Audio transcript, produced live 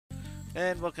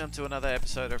And welcome to another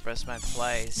episode of Rizzman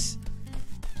Plays.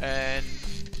 And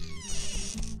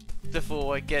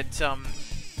before I get to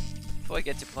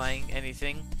playing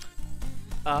anything,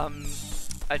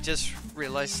 I just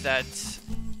realized that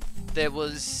there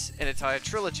was an entire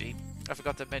trilogy. I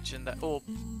forgot to mention that. Or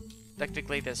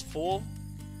technically, there's 4,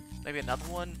 maybe another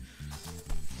one.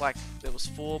 Like there was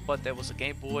 4, but there was a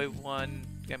Game Boy one,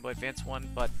 Game Boy Advance one.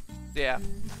 But yeah,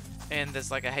 and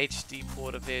there's like a HD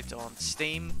port of it on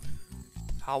Steam.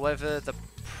 However, the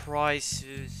price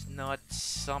is not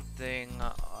something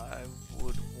I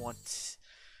would want.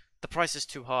 The price is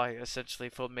too high, essentially,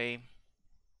 for me.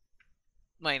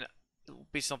 I mean, it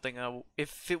would be something,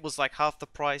 if it was like half the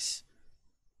price,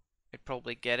 I'd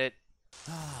probably get it.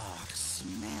 Oh,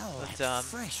 smell that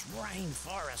fresh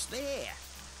rainforest air.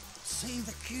 See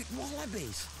the cute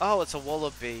wallabies. Oh, it's a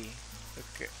wallaby.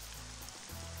 Okay.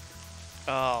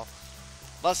 Oh.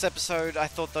 Last episode, I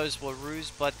thought those were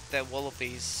roos, but they're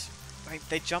wallabies.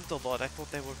 They jumped a lot. I thought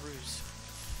they were roos.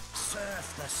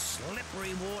 Surf the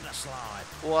slippery water slide.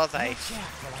 Or are they? Watch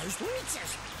out for those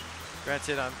leeches.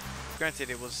 Granted,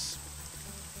 it was.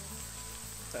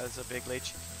 That was a big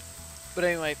leech. But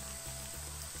anyway,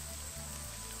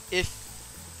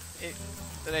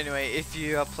 if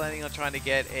you are planning on trying to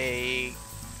get a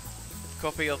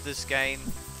copy of this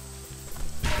game,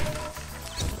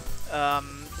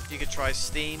 you could try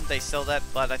Steam. They sell that,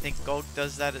 but I think GOG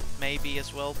does that maybe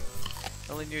as well.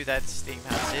 I only knew that Steam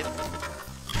has it.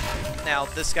 Now,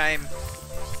 this game,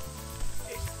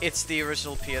 it's the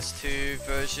original PS2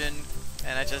 version,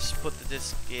 and I just put the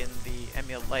disc in the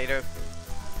emulator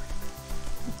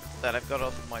that I've got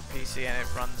on my PC, and it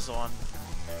runs on.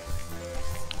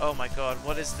 Oh my god,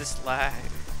 what is this lag?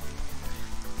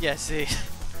 Yeah, see.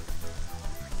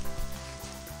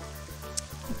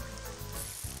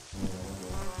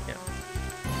 Yeah.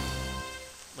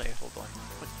 Wait, hold on.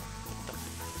 What the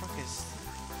fuck is...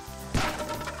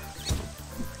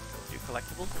 You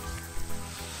collectible?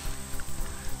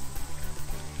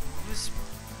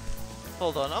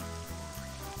 Hold on,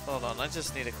 Hold on, I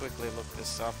just need to quickly look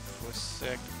this up for a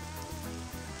sec.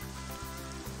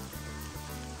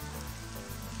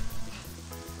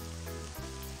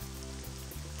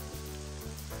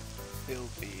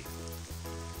 Bilby.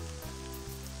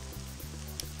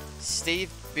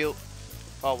 Steve built...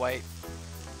 Oh wait.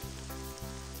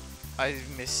 I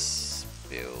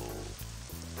misspelled.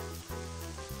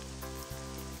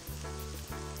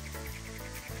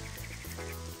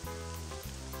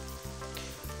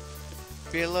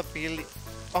 Billy.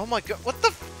 Oh my god, what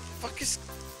the fuck is...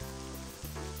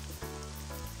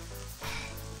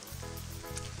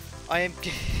 I am...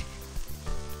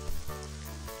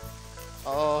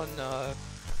 Oh no.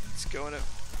 It's going to...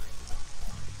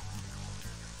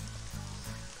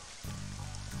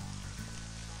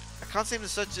 I can't seem to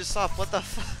search this up, what the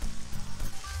fuck?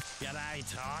 G'day,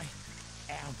 Ty.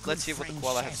 Let's see what the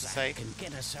koala has to say. Can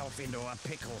get herself into a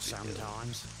pickle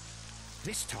sometimes.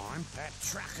 This time, that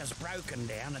truck has broken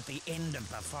down at the end of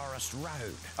the forest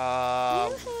road.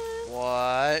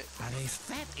 What? But if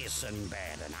that isn't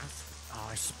bad enough,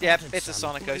 I spotted yep, it's a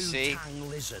some Sonic OC. blue-tongue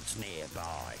lizards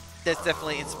nearby. There's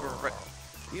definitely inspiration.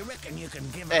 You reckon you can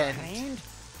give her a hand?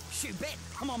 Shoot, bet.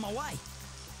 I'm on my way.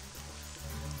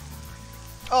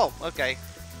 Oh, okay.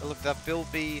 I looked up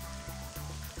Bilby.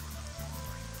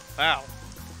 Wow.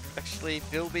 Actually,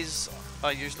 Bilbies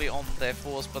are usually on their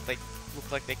fours, but they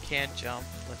look like they can jump.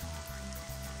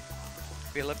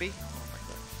 Bilby? Oh my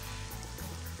god.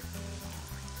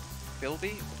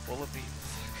 Bilby? Wallaby?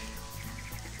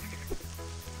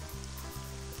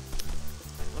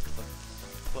 Look at the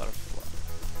butterfly.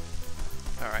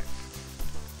 Alright.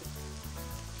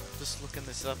 Just looking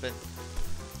this up and...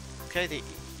 Okay, the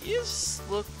ears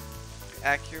look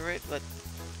accurate, but...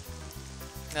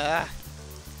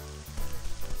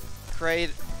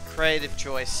 Creative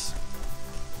choice.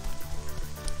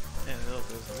 And a little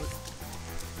bit of wood.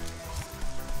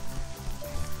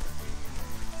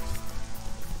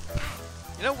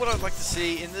 You know what I'd like to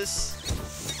see in this?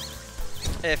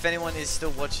 If anyone is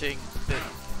still watching,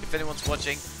 if anyone's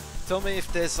watching, tell me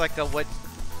if there's like a wedge.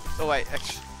 Oh wait,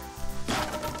 actually,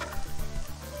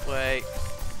 wait.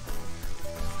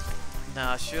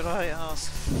 Nah, should I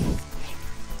ask?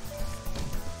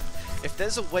 If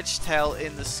there's a wedge tail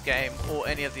in this game or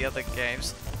any of the other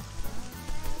games,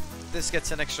 this gets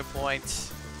an extra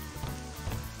point.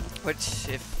 Which,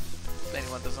 if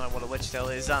anyone doesn't know what a wedge tail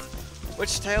is,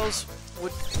 wedge tails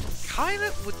would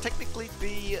technically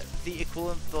be the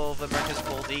equivalent of America's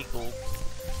bald eagle.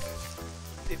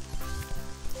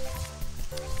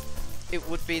 It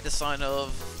would be the sign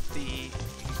of the...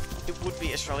 It would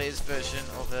be Australia's version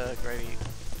of a great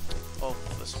of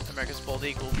America's Bald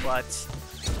Eagle, but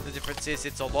the difference is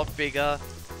it's a lot bigger,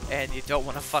 and you don't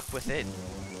want to fuck with it.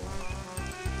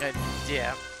 And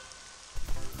yeah,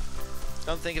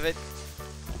 don't think of it.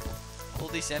 All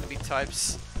these enemy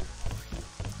types.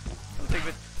 Don't think of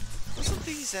it. Doesn't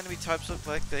these enemy types look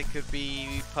like they could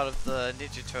be part of the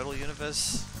Ninja Turtle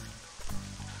universe?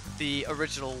 The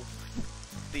original,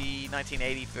 the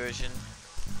 1980 version.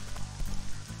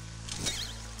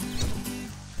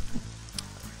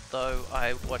 Though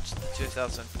I watched the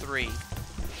 2003,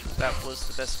 that was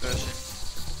the best version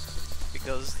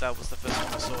because that was the first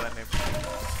one I saw. I remember.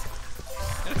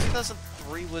 You know,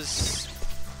 2003 was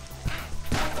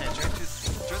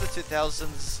during the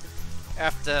 2000s,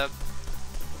 after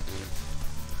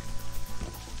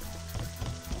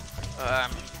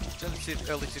during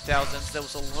the early 2000s, there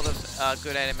was a lot of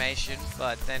good animation,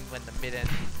 but then when the mid and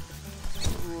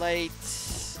late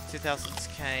 2000s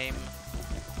came,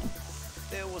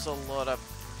 there was a lot of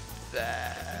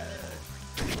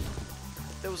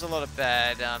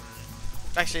bad.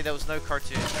 Actually, there was no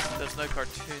cartoons. There was no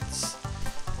cartoons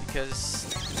because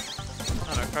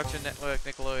I don't know, Cartoon Network,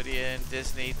 Nickelodeon,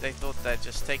 Disney. They thought that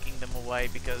just taking them away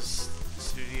because the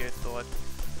studio thought,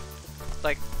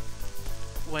 like,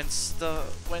 when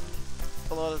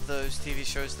a lot of those TV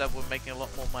shows that were making a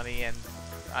lot more money, and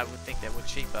I would think they were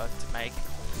cheaper to make.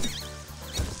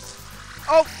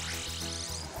 Oh.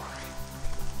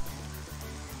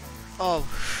 Oh.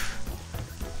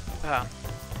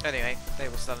 Anyway, they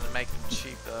were starting to make them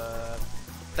cheaper.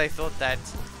 They thought that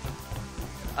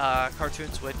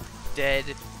cartoons were dead,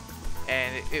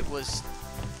 and it was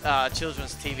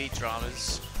children's TV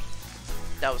dramas.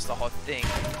 That was the hot thing.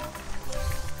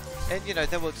 And you know,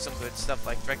 there was some good stuff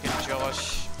like Drake and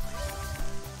Josh.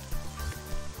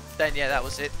 Then yeah, that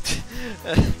was it.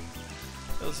 That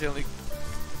was the only.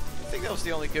 I think that was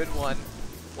the only good one,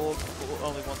 or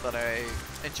only one that I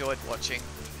enjoyed watching.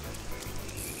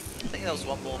 I think there was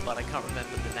one more, but I can't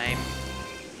remember the name.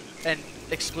 And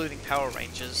excluding Power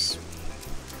Rangers,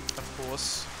 of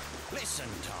course. Listen,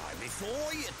 Ty,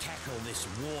 before you tackle this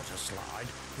water slide,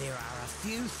 there are a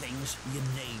few things you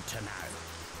need to know.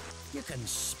 You can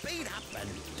speed up and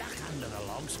duck under the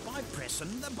logs by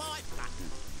pressing the bite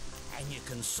button. And you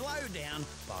can slow down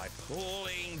by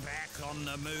pulling back on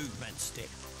the movement stick.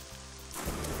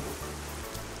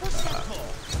 What's that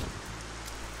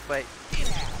for? Wait. Get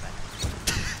out of it.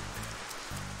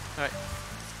 Alright.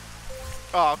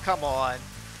 Oh, come on.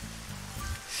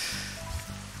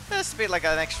 There has to be like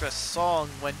an extra song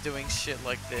when doing shit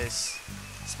like this.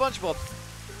 SpongeBob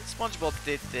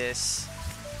did this.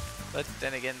 But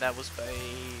then again, that was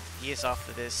made years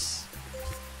after this.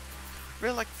 I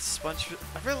really like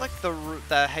I really like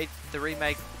the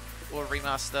remake or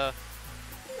remaster,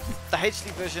 the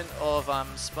HD version of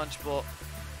SpongeBob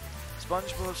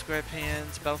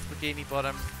SquarePants Battle for Bikini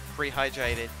Bottom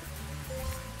Rehydrated.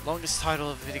 Longest title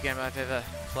of a video game I've ever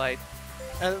played,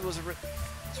 and it's a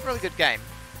really good game.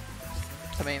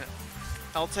 I mean,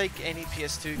 I'll take any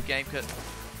PS2 game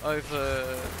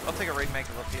over. I'll take a remake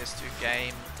of a PS2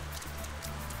 game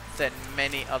than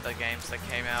many other games that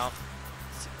came out.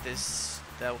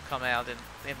 That will come out in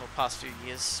the past few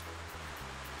years.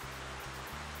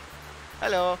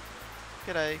 Hello.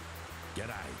 G'day.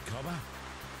 G'day, Cobber.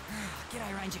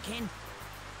 G'day, Ranger Ken.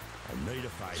 I need a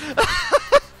favour.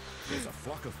 There's a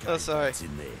flock of cave rats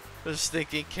in there. I was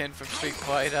thinking Ken from Street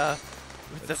Fighter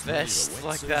with the vest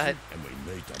like that. And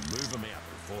we need to move them out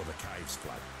before the caves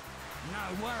flood.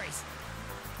 No worries.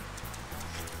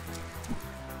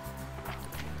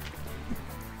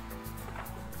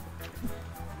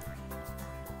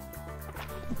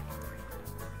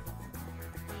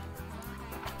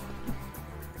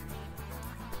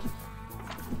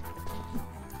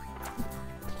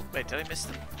 Wait, did I miss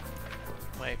them?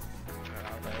 Wait, where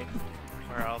are they?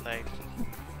 Where are they?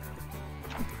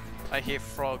 I hear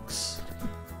frogs.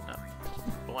 No.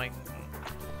 Boing.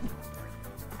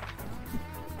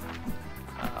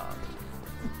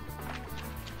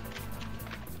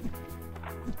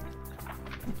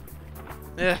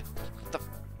 Yeah. What the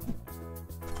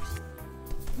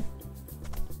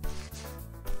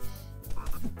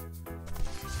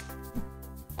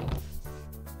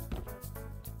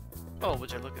Oh,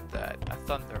 would you look at that? A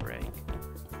thunder ray.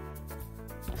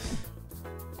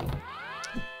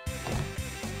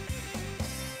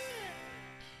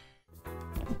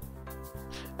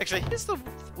 Actually, here's the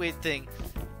weird thing.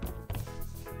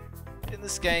 In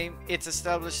this game, it's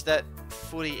established that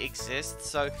footy exists,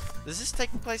 so does this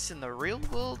take place in the real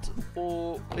world,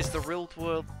 or is the real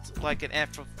world like an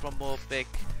anthropomorphic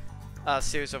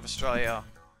series of Australia?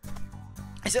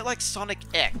 Is it like Sonic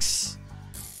X?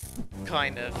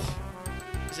 Kind of.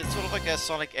 Is it sort of like a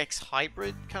Sonic X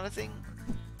hybrid kind of thing?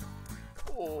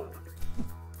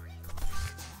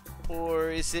 Or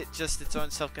is it just its own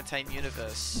self-contained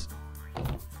universe?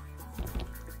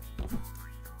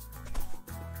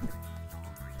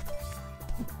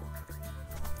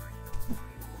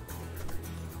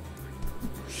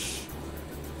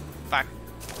 Fuck.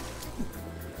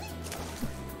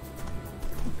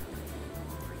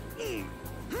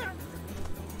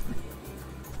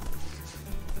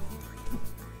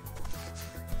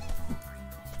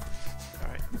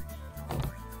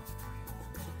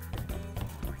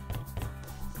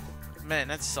 Man,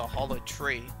 that's a hollow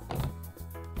tree.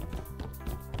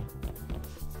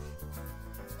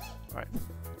 Alright.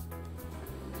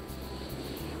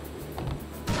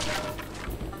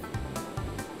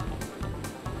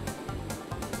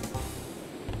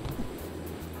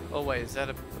 Oh wait, is that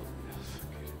a...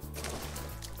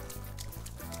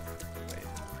 Wait.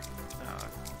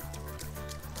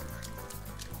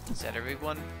 Is that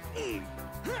everyone? I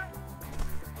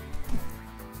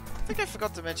think I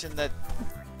forgot to mention that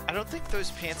I don't think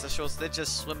those pants are shorts, they're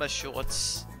just swimmer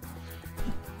shorts.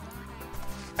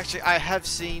 Actually, I have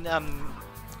seen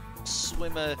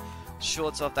swimmer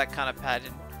shorts of that kind of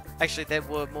pattern. Actually, they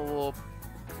were more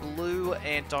blue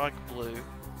and dark blue,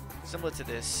 similar to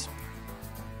this.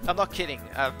 I'm not kidding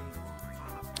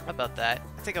about that.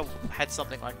 I think I had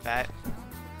something like that.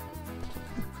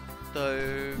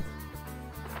 Though,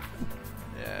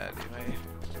 yeah, anyway.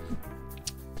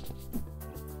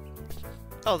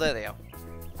 Oh, there they are.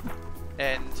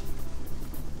 And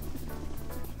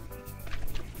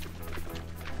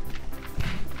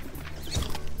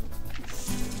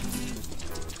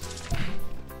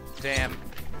damn.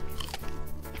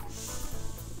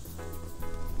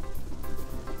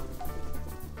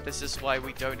 This is why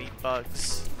we don't eat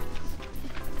bugs.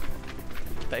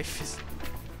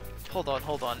 Hold on,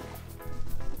 hold on.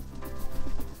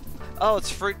 Oh, it's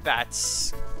fruit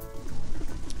bats.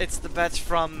 It's the bats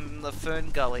from the Fern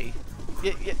Gully.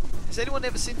 Yeah. Has anyone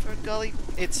ever seen Fern Gully?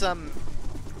 It's Fern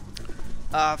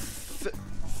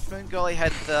Gully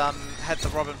had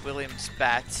the Robin Williams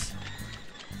bat,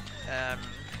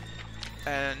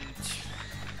 and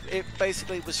it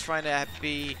basically was trying to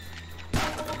be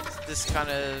this kind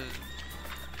of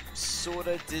sort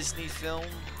of Disney film.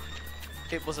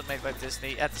 It wasn't made by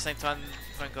Disney. At the same time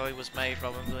Fern Gully was made,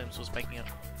 Robin Williams was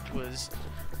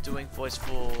doing voice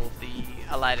for the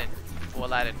Aladdin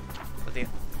movie.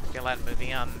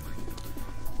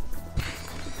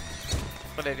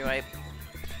 But anyway,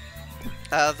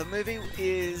 the movie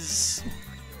is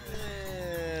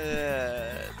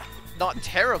not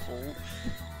terrible.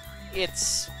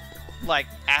 It's like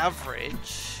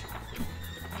average.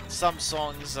 Some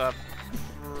songs are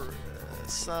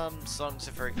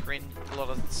very cringe. A lot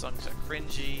of the songs are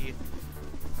cringy.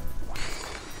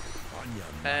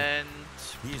 And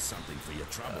here's something for your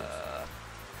trouble.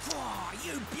 Oh,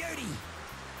 you beauty!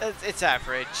 It's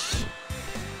average.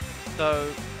 Though,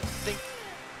 I think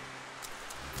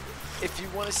if you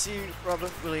want to see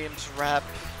Robin Williams rap,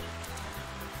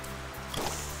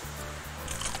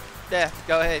 yeah,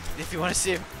 go ahead. If you want to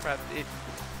see him rap,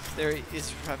 there he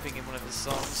is rapping in one of his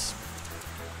songs.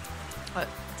 But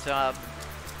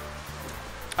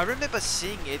I remember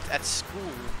seeing it at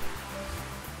school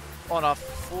on a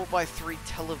 4x3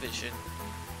 television,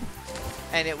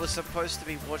 and it was supposed to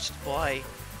be watched by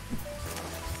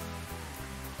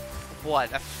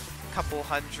what, a couple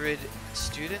hundred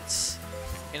students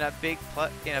in a big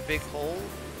hall,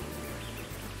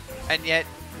 and yet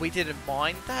we didn't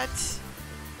mind that.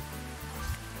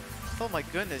 Oh my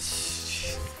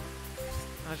goodness,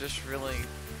 I just really,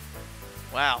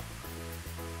 wow.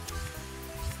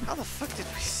 How the fuck did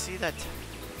we see that?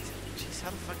 Jeez,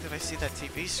 how the fuck did I see that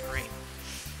TV screen?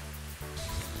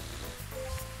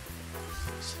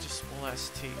 Such a small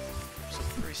ass TV. So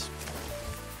very small.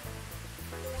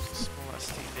 Such a small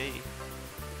ass TV.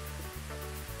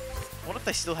 I wonder if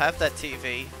they still have that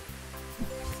TV.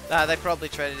 Nah, they probably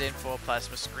traded in for a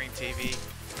plasma screen TV.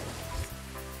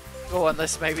 Or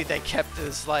unless maybe they kept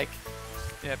this like,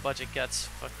 yeah, budget cuts.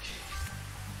 Fuck.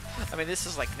 I mean, this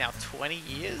is like now 20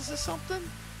 years or something?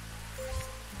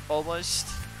 Almost.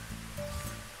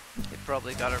 They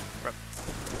probably got a.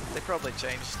 They probably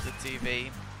changed the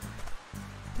TV.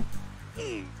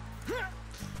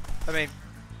 I mean,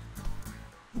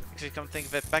 actually, come think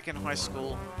of it. Back in high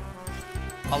school,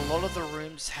 a lot of the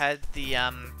rooms had the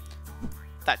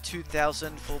that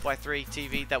 2000 4x3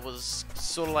 TV that was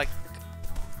sort of like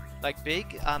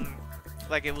big.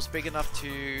 Like it was big enough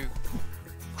to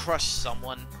crush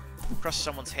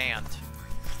someone's hand.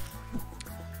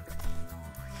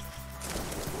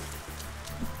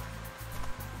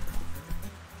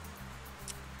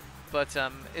 but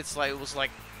it's like it was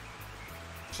like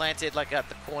planted like at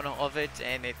the corner of it,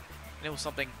 and it was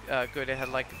something good. It had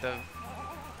like the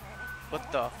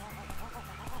what the.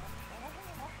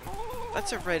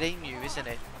 That's a red emu, isn't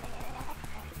it?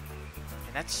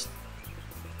 And that's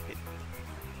it.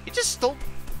 It just stole.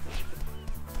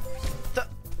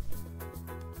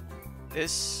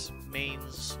 This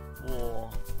means war.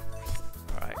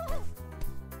 Alright.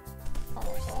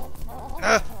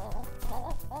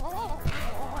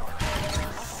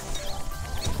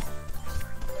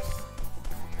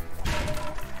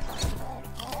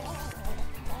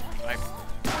 Right.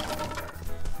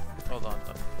 Hold on.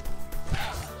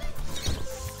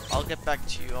 I'll get back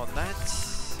to you on that.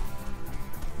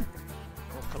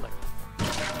 We'll collect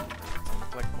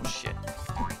more shit.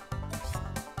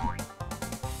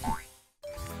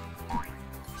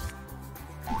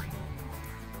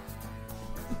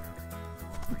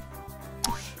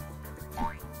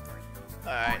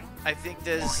 Alright, I think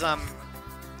there's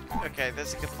okay,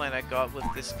 there's a complaint I got with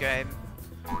this game.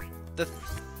 The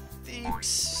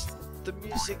themes, the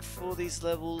music for these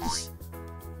levels,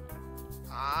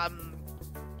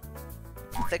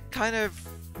 they're kind of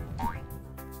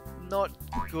not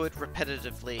good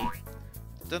repetitively.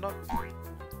 They're not.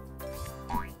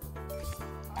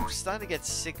 I'm starting to get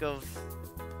sick of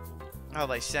how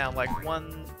they sound. Like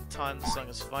one time the song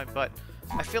is fine, but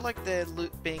I feel like they're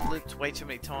being looped way too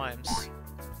many times.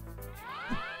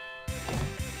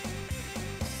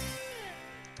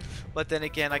 But then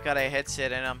again, I got a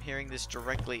headset and I'm hearing this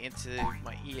directly into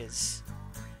my ears.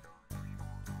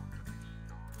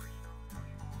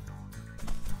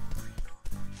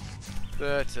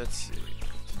 But let's see.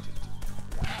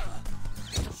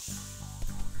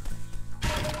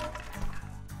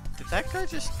 Did that guy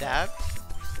just dab?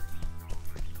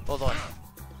 Hold on.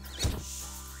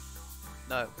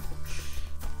 No.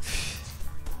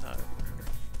 No.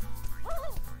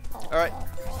 Alright,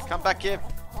 come back here.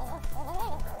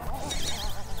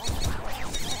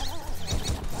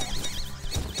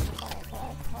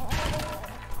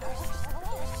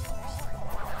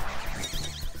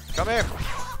 Come here.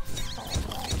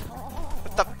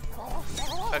 What the?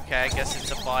 Okay, I guess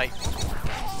it's a bite.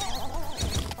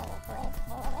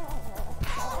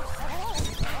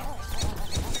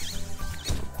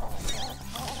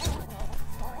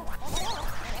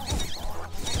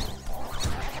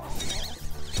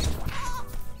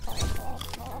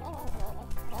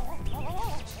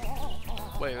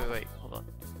 Wait, hold on.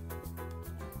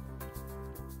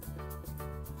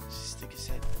 Stick his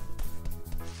head.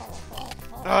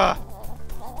 Ah!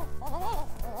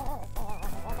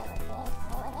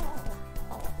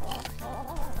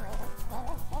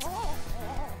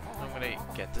 I'm gonna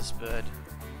get this bird.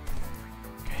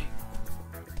 Okay.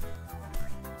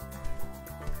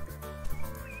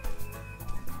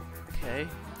 Okay.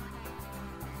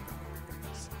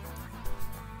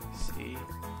 See.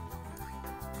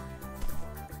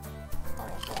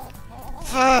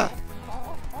 Ah!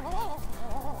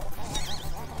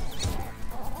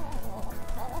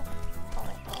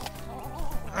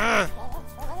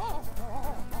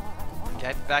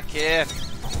 Get back here!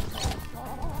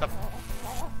 Up.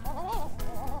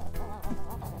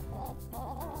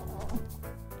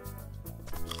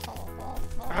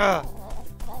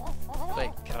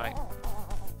 Wait, can I?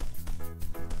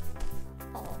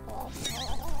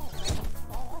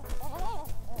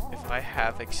 If I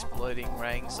have exploding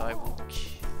rings, I will.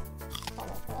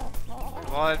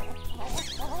 Come on!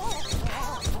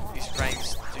 These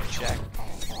rings do jack.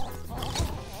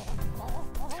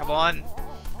 Come on!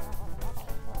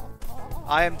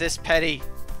 I am this petty.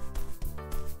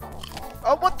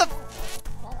 Oh, what the f—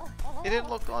 It didn't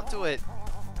look onto it.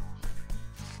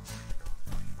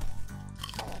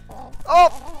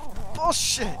 Oh!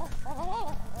 Bullshit!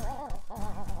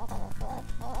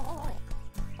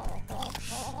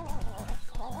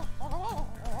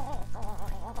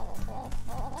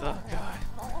 Oh, God.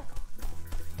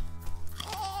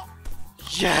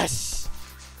 Yes!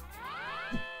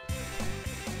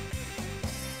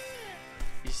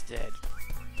 He's dead.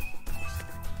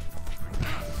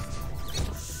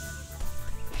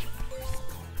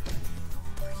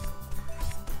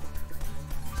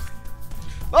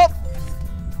 Oh!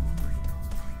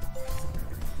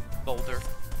 Boulder.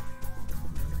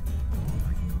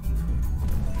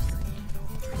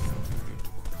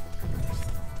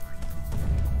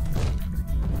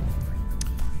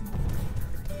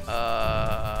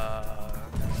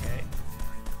 Okay.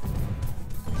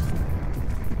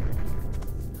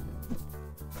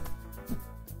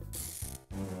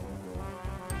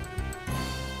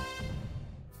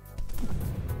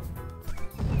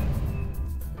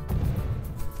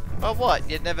 Oh! Oh, what?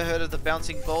 You'd never heard of the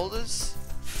bouncing boulders?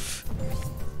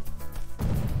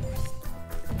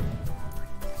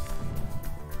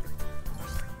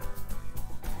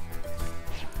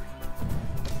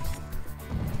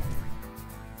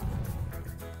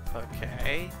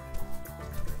 Okay.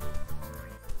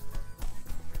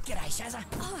 G'day, Shazza.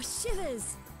 Oh,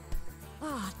 shivers!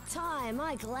 Oh, Ty, am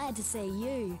I glad to see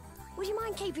you. Would you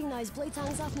mind keeping those blue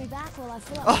tongues off me back while I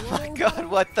fill up the Oh my watering god, bottle?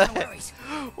 what the No heck? worries.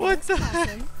 What the Thanks, heck?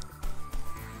 Possum.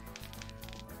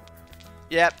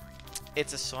 Yep,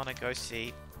 it's a Sonic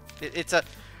OC. It's a...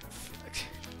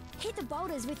 Hit the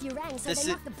boulders with your rang so This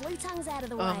they is- knock the blue tongues out of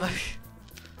the Oh way. my...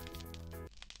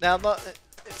 Now, I'm not...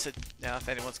 It's a... Now, if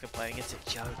anyone's complaining, it's a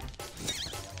joke.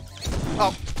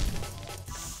 Oh!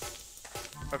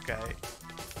 Okay.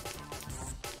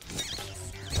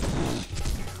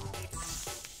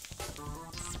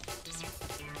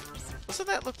 Doesn't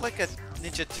that look like a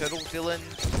Ninja Turtle villain?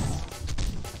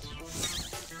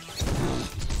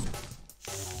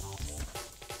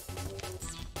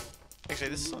 Actually,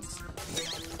 this song's...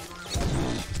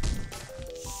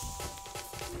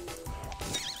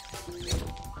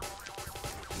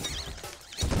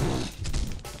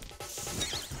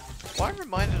 Why am I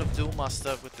reminded of Duel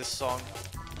Master with this song?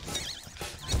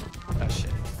 Oh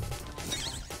shit.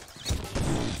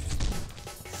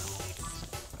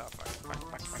 Oh fuck.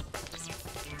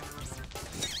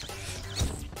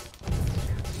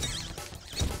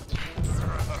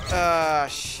 Ah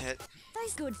shit.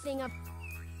 Those good thing up.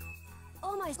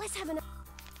 Almost. Let's have an.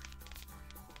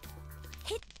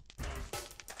 Hit.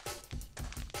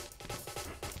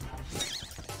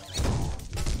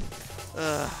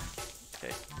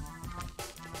 Okay.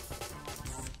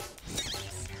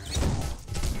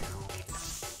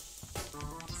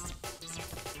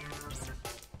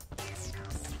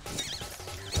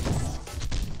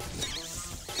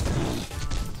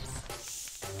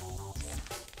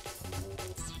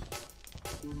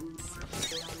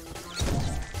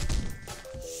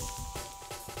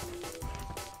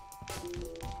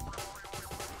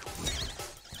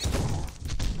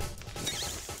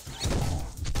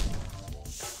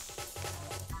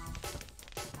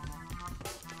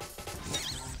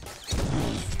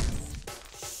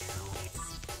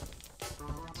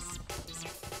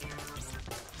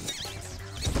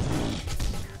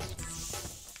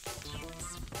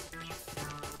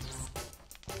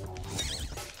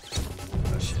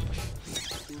 Oh shit.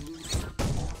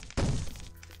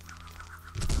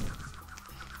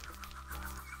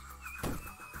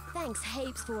 Thanks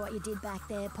heaps for what you did back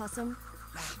there, Possum.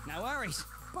 No worries.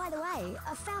 By the way,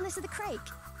 I found this at the creek.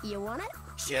 You want it?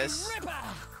 Yes. Ripper!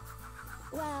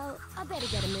 Well, I better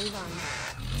get a move on.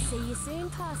 See you soon,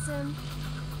 Possum.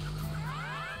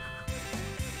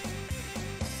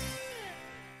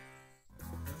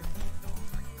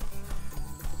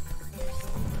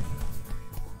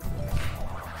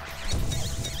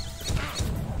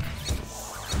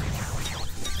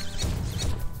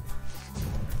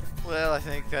 Well, I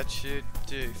think that should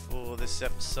do for this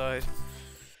episode.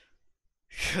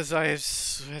 Because I am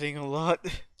sweating a lot.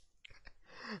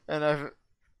 And I've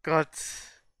got...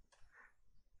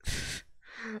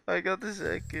 I got this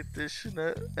air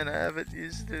conditioner and I haven't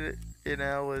used it in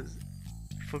hours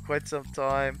for quite some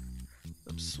time.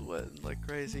 I'm sweating like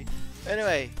crazy.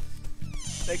 Anyway,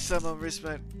 next time on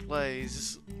Rizzman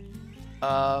Plays,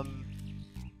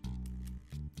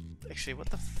 actually,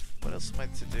 what else am I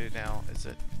to do now? Is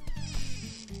it?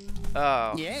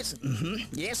 Oh. Yes,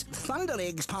 yes, Thunder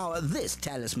Eggs power this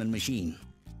talisman machine.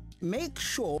 Make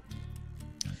sure...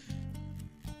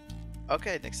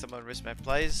 Okay, next time on Rizzman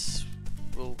Plays,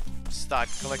 we'll start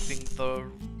collecting the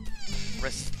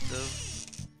rest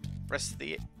of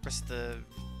the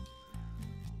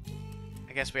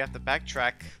I guess we have to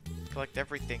backtrack, collect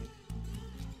everything.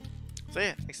 So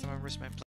yeah, next time on Rizzman Plays.